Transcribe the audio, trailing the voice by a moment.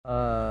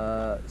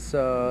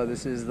So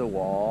this is the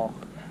wall.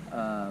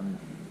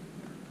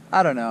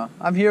 I don't know.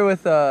 I'm here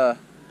with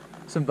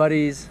some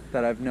buddies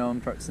that I've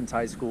known since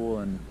high school,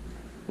 and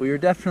we were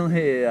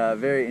definitely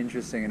very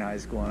interesting in high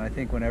school. And I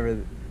think whenever,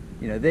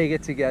 you know, they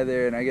get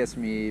together, and I guess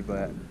me,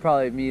 but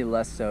probably me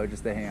less so,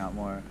 just they hang out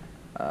more.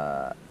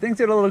 Things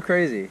get a little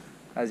crazy,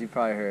 as you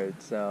probably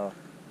heard. So,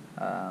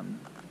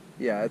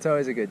 yeah, it's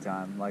always a good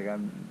time. Like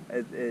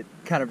it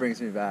kind of brings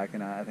me back,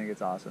 and I think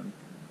it's awesome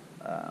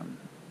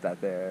that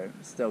they're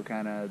still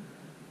kind of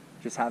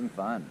just having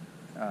fun.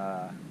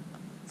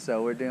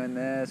 So we're doing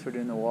this, we're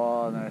doing the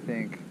wall, and then I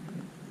think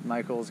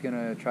Michael's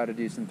gonna try to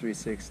do some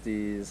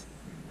 360s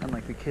and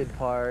like the kid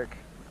park.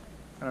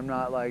 And I'm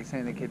not like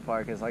saying the kid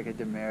park is like a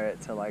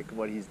demerit to like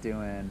what he's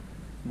doing,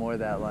 more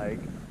that like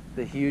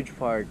the huge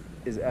park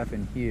is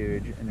effing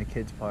huge and the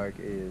kids park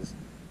is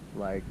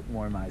like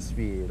more my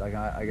speed. Like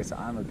I guess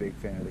I'm a big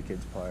fan of the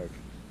kids park.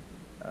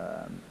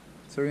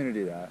 So we're gonna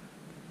do that.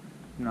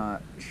 I'm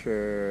not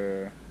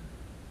sure,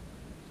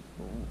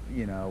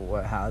 you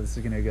know, how this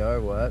is gonna go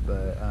or what,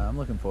 but I'm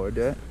looking forward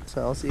to it.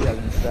 So I'll see you guys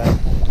in a sec.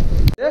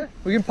 Yeah,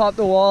 we can pop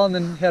the wall and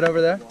then head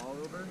over there. Wall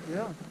over?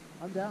 Yeah,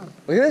 I'm down.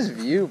 Look at this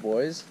view,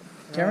 boys.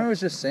 Cameron was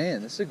just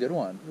saying, this is a good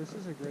one. This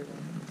is a great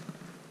one.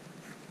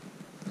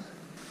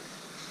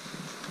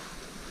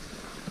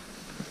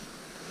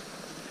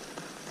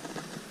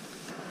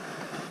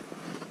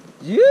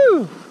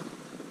 You!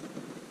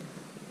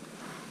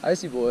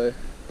 Icy boy.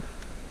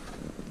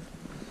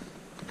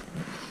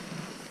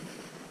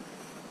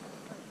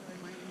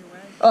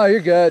 Oh,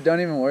 you're good. Don't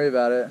even worry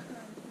about it.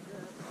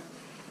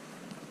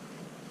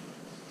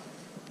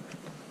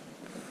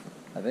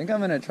 I think I'm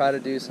gonna try to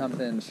do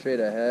something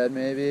straight ahead,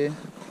 maybe.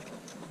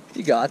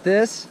 You got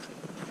this.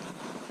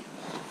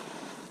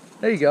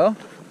 There you go.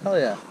 Hell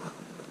yeah.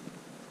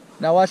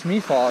 Now watch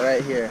me fall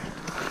right here.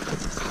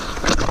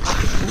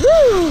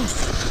 Woo!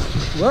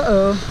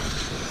 Uh-oh.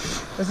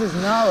 This is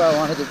not where I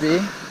wanted to be.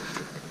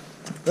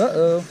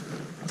 Uh-oh.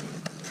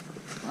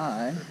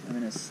 I am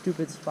in a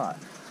stupid spot.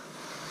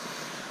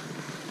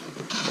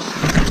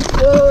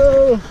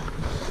 Whoa!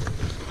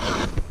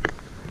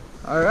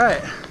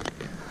 Alright.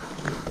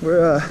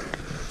 We're,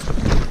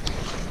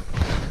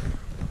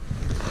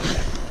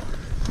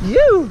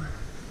 you!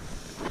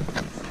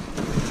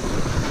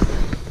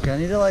 Okay, I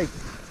need to, like,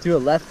 do a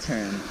left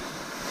turn,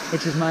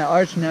 which is my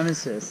arch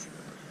nemesis.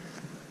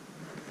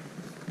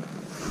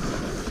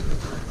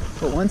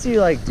 But once you,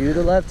 like, do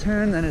the left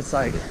turn, then it's,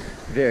 like,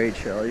 very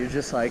chill. You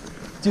just, like,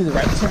 do the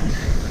right turn,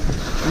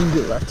 then you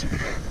do the left turn.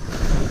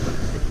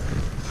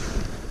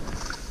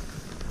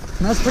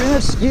 And that's pretty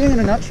much skiing in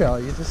a nutshell.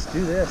 You just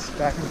do this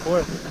back and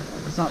forth.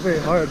 It's not very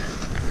hard.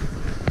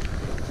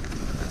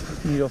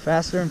 And you go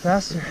faster and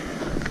faster.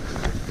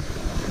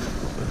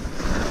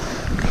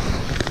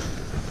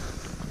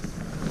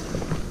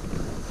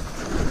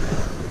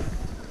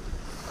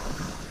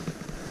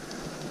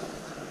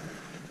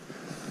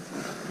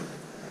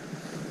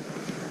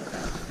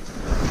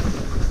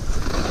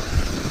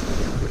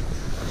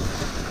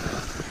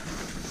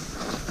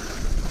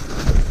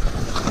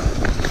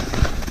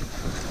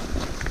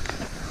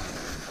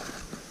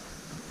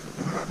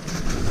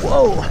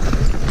 Whoa!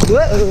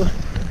 Whoa!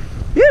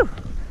 Phew!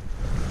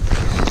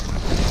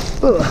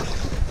 Ugh.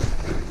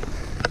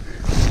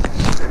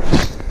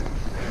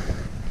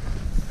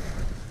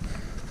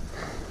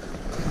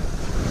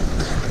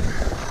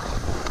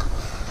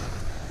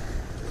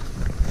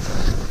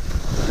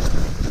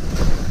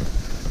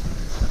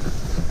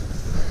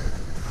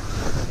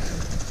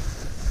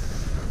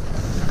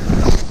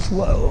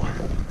 Whoa!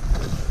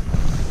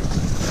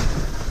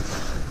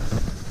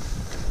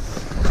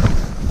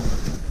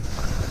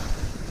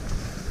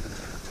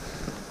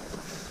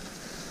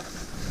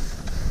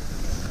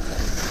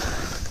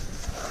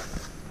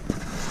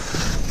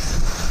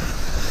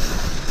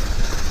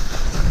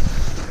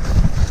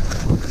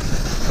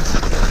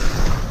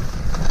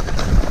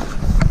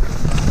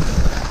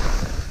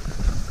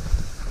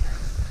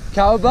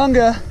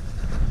 Cowabunga!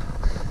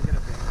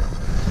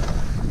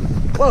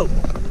 Whoa!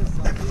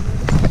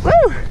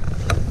 Woo!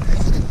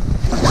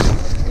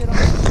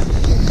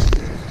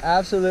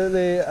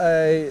 Absolutely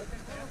a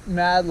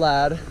mad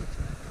lad.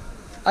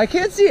 I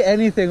can't see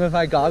anything with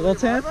my goggle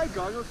tint. Why are my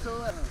goggles so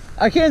loud?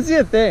 I can't see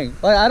a thing.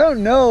 Like, I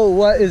don't know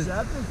what is.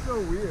 That's just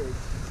so weird.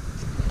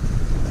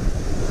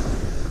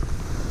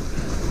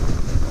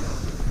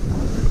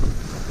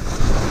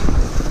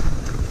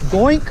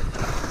 Boink!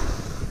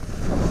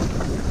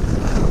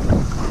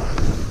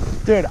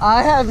 Dude,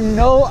 I have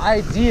no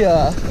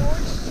idea.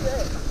 Holy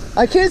shit.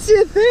 I can't see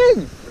a thing.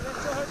 Dude,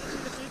 that's so hard to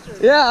see the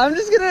features. Yeah, I'm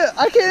just gonna.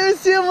 I can't even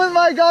see them with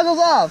my goggles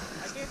off.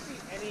 I can't see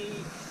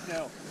any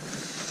snow.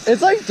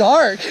 It's like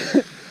dark.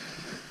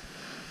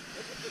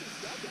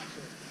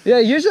 Yeah,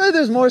 usually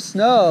there's more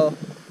snow.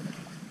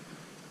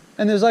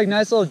 And there's like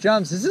nice little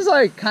jumps. This is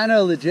like kind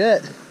of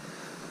legit.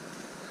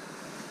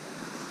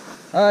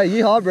 Alright,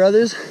 yeehaw,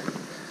 brothers.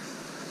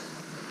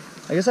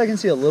 I guess I can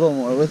see a little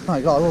more with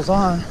my goggles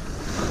on,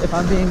 if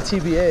I'm being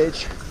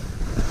TBH.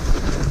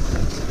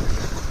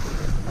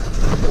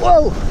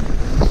 Whoa!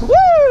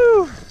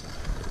 Woo!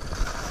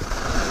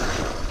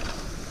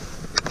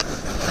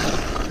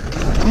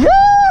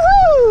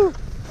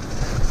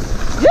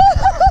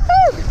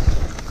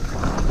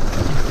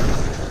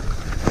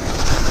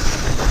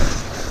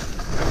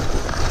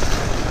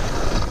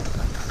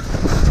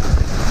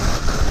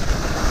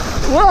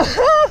 Whoa!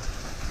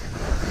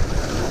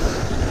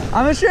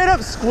 I'm a straight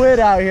up squid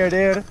out here,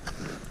 dude.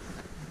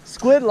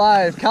 Squid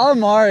life,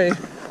 calamari.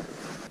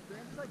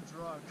 Dan's like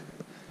drunk.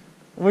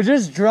 We're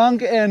just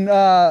drunk and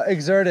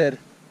exerted.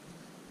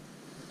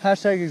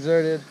 Hashtag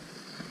exerted.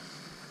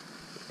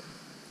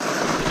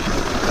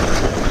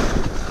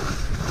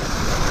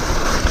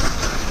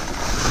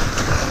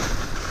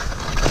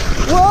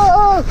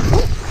 Whoa!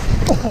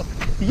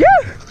 Yeah!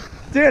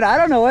 Dude, I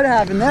don't know what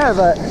happened there,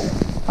 but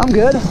I'm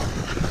good.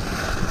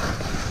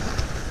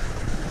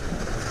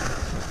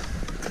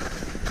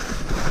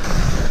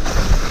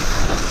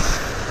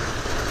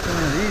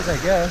 One of these, I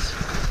guess.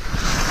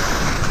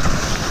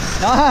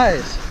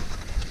 Nice!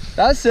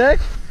 That's sick.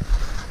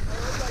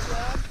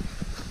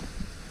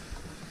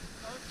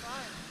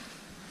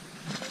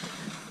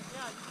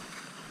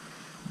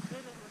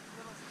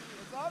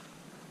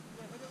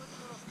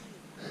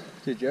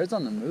 Dude, Jared's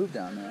on the move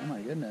down there. Oh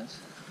my goodness.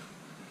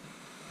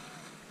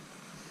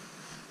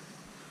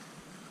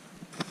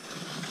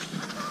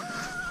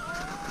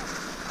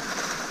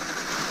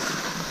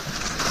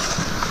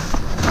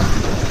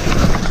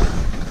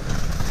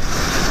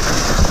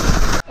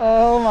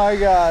 Oh my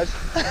gosh.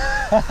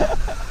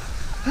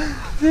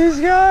 These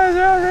guys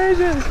are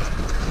outrageous.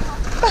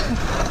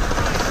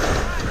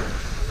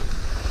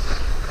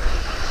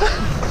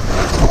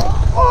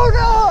 Oh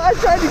no! I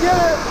tried to get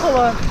it. Hold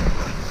on.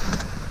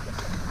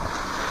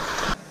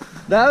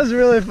 That was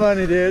really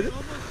funny, dude. You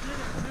almost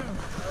did it too.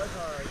 That was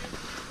hard.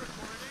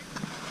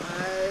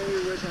 I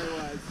wish I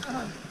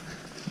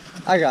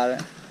was. I got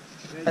it.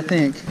 I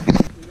think.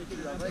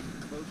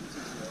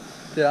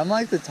 Dude, I'm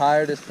like the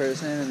tiredest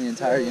person in the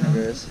entire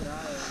universe.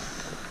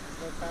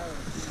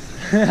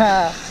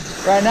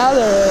 Right now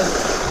there is.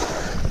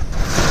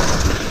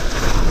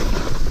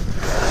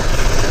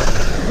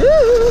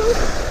 Woo!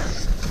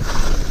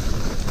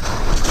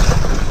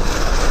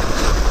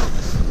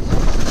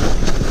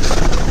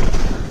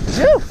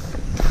 Woo!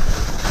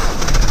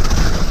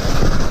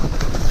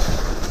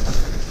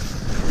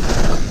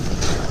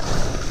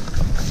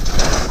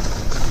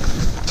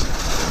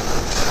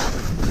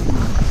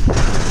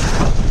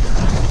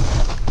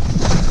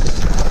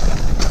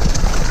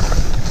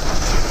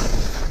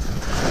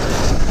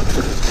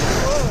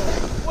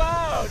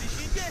 Wow, did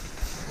she get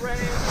rained?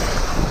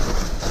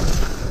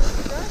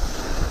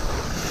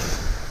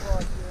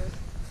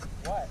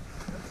 What?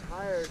 I'm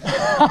tired.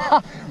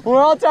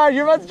 We're all tired.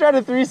 You're about to try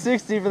to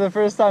 360 for the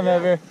first time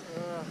ever.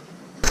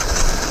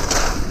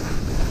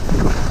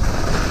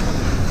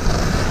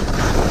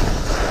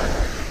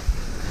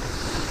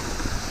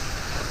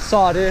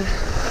 Saw, dude.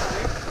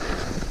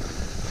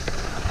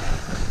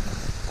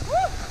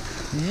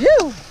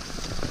 You.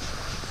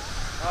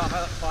 Oh,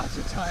 my spots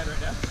are tired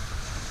right now.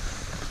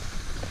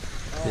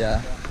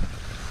 Yeah.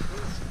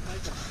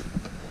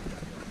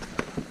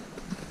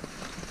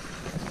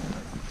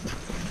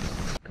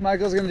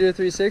 Michael's gonna do a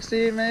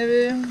 360,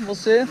 maybe. We'll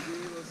see.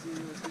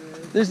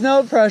 There's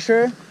no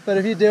pressure, but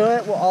if you do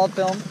it, we'll all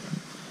film.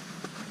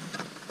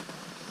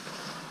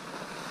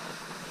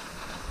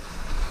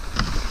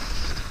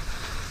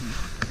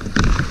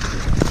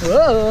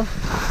 Whoa!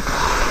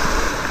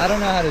 I don't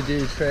know how to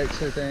do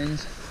tricks or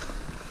things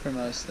for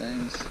most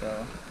things,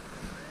 so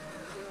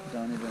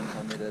don't even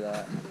tell me to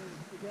that.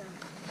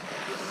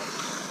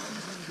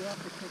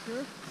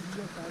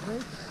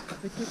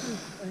 The kicker is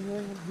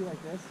angling would be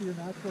like this, so your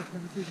natural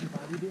tendency of your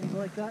body to angle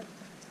like that,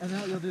 and then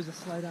what you'll do is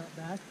just slide out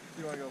back.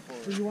 You want to go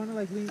forward? So you want to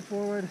like lean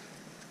forward,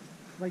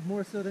 like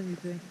more so than you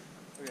think.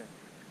 Okay.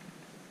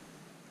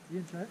 You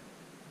can try it?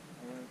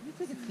 You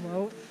take it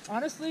slow.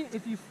 Honestly,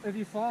 if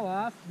you fall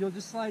off, you'll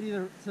just slide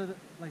either to the,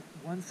 like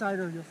one side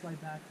or you'll slide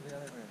back to the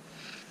other. Okay.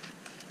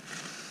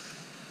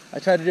 I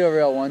tried to do a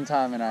rail one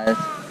time and I...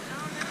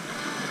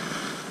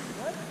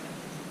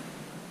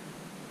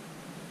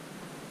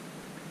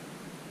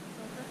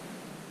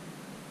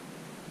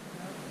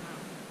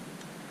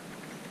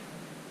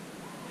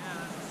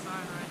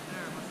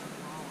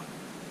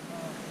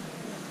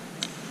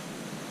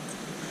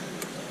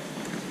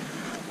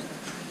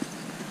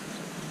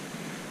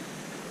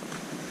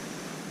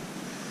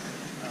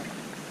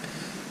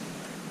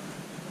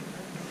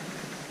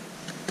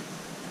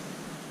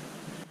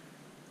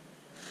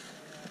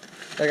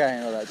 That guy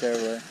handled that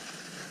terribly.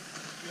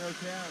 No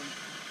cam.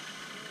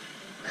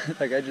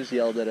 That guy just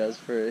yelled at us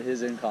for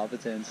his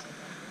incompetence.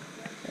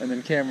 And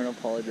then Cameron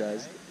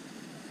apologized.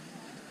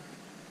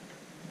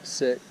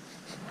 Sick.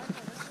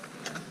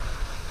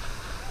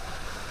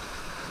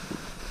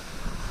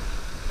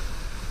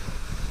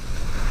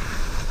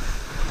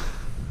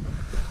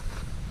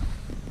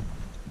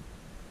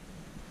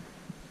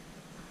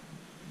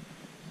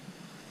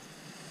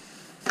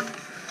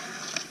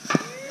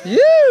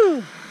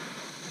 You!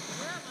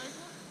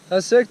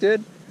 That's sick,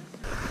 dude.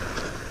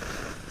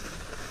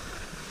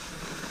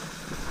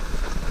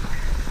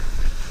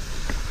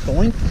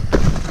 Boink.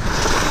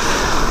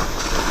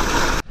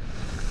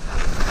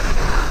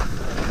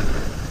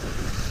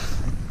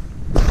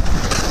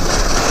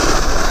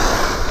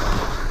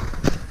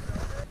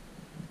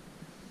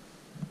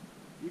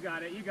 You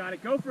got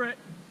it, go for it.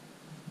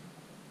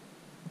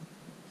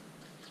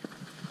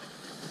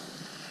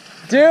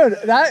 Dude,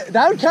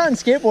 that would count in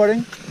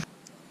skateboarding.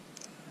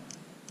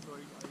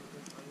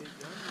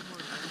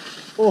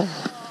 Oh.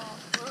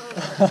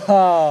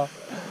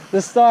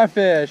 The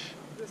starfish.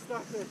 The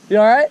starfish. You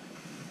alright?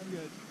 I'm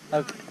good.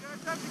 Okay. You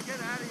guys have to get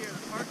out of here.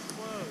 The park's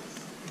closed.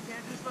 You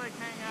can't just like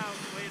hang out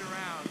and wait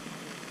around.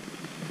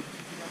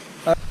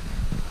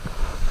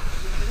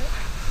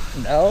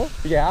 No?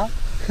 Yeah.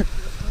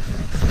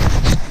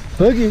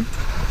 Boogie.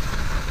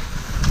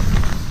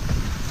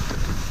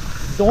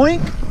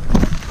 Doink.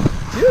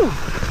 Dude.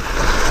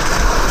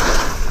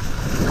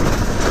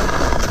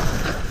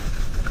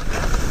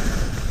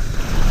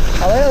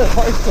 I like how the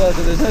park's closed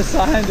and there's no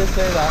sign to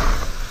say that.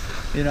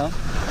 You know?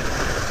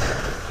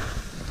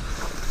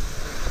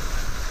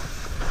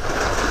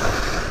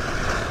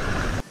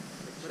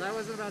 But I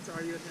wasn't about to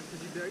argue with him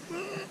because you'd be like,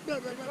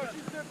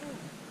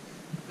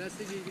 best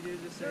thing you can do is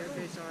just say,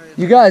 okay, sorry.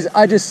 You guys,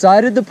 I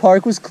decided the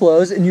park was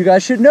closed and you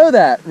guys should know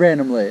that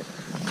randomly.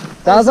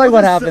 That was like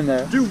what happened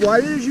there. Dude,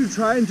 why did you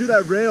try and do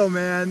that rail,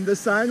 man? The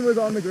sign was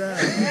on the ground.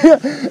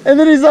 And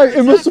then he's like,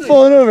 it must have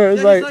fallen over.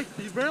 It's Yeah, like,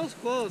 the rail's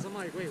closed. I'm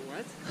like, wait,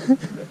 what?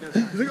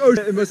 He's like, oh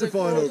shit, it must have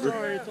fallen over.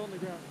 Sorry, it's on the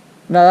ground.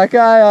 no,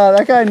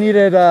 that guy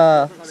needed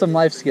some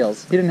life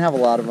skills. He didn't have a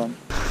lot of them.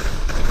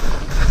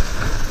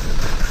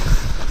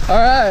 All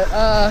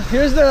right,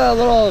 here's the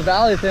little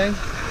valley thing.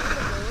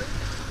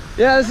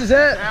 Yeah, this is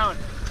it. Down.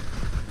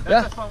 That's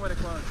Yeah. a fun way to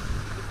close.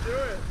 Let's do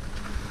it.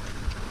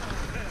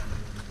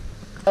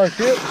 Oh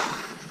shoot.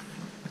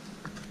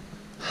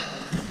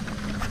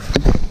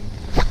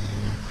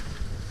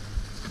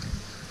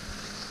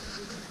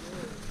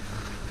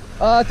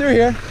 Through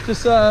here.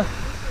 Just yeah.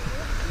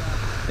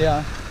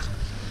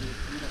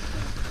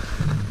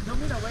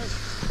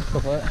 Go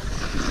for it.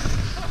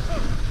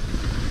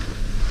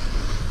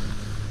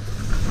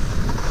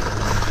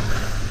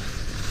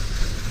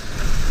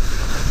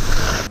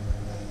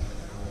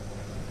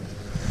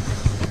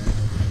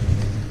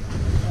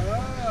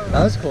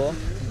 That was cool.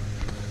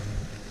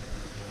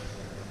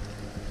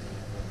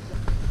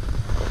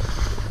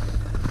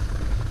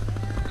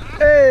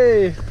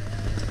 Hey!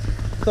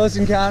 Close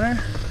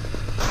encounter.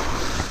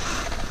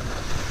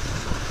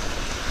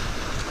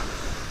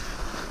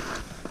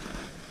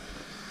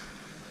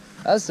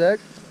 That's sick.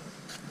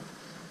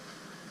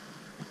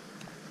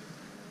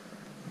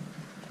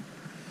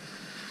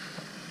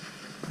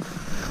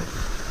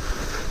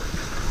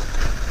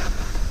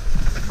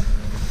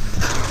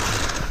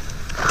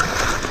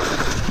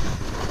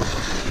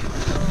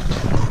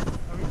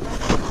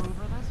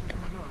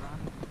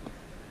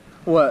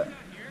 What?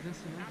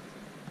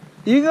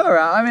 You can go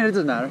around. I mean, it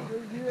doesn't matter.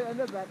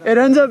 It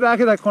ends up back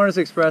at that Cornice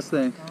Express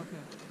thing. Okay.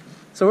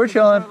 So we're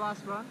chilling.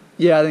 Last run?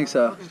 Yeah, I think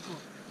so. Okay, cool.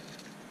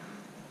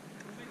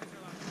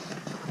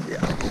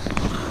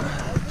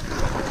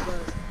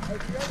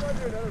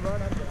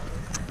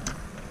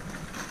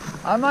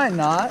 I might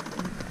not,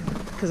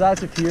 because I have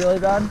to pee really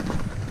bad.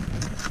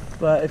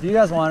 But if you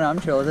guys want it, I'm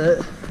chill with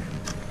it.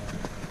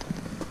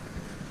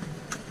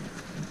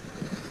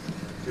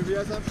 Dude, you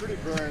guys, I'm pretty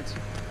burnt.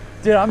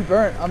 Dude, I'm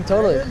burnt. I'm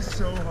totally. I'm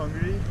so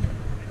hungry.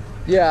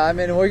 Yeah, I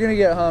mean, we're gonna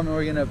get home and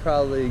we're gonna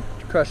probably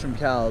crush some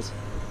cows.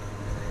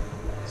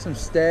 Some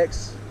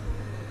steaks.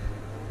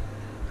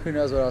 Who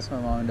knows what else my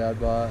mom and dad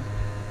bought.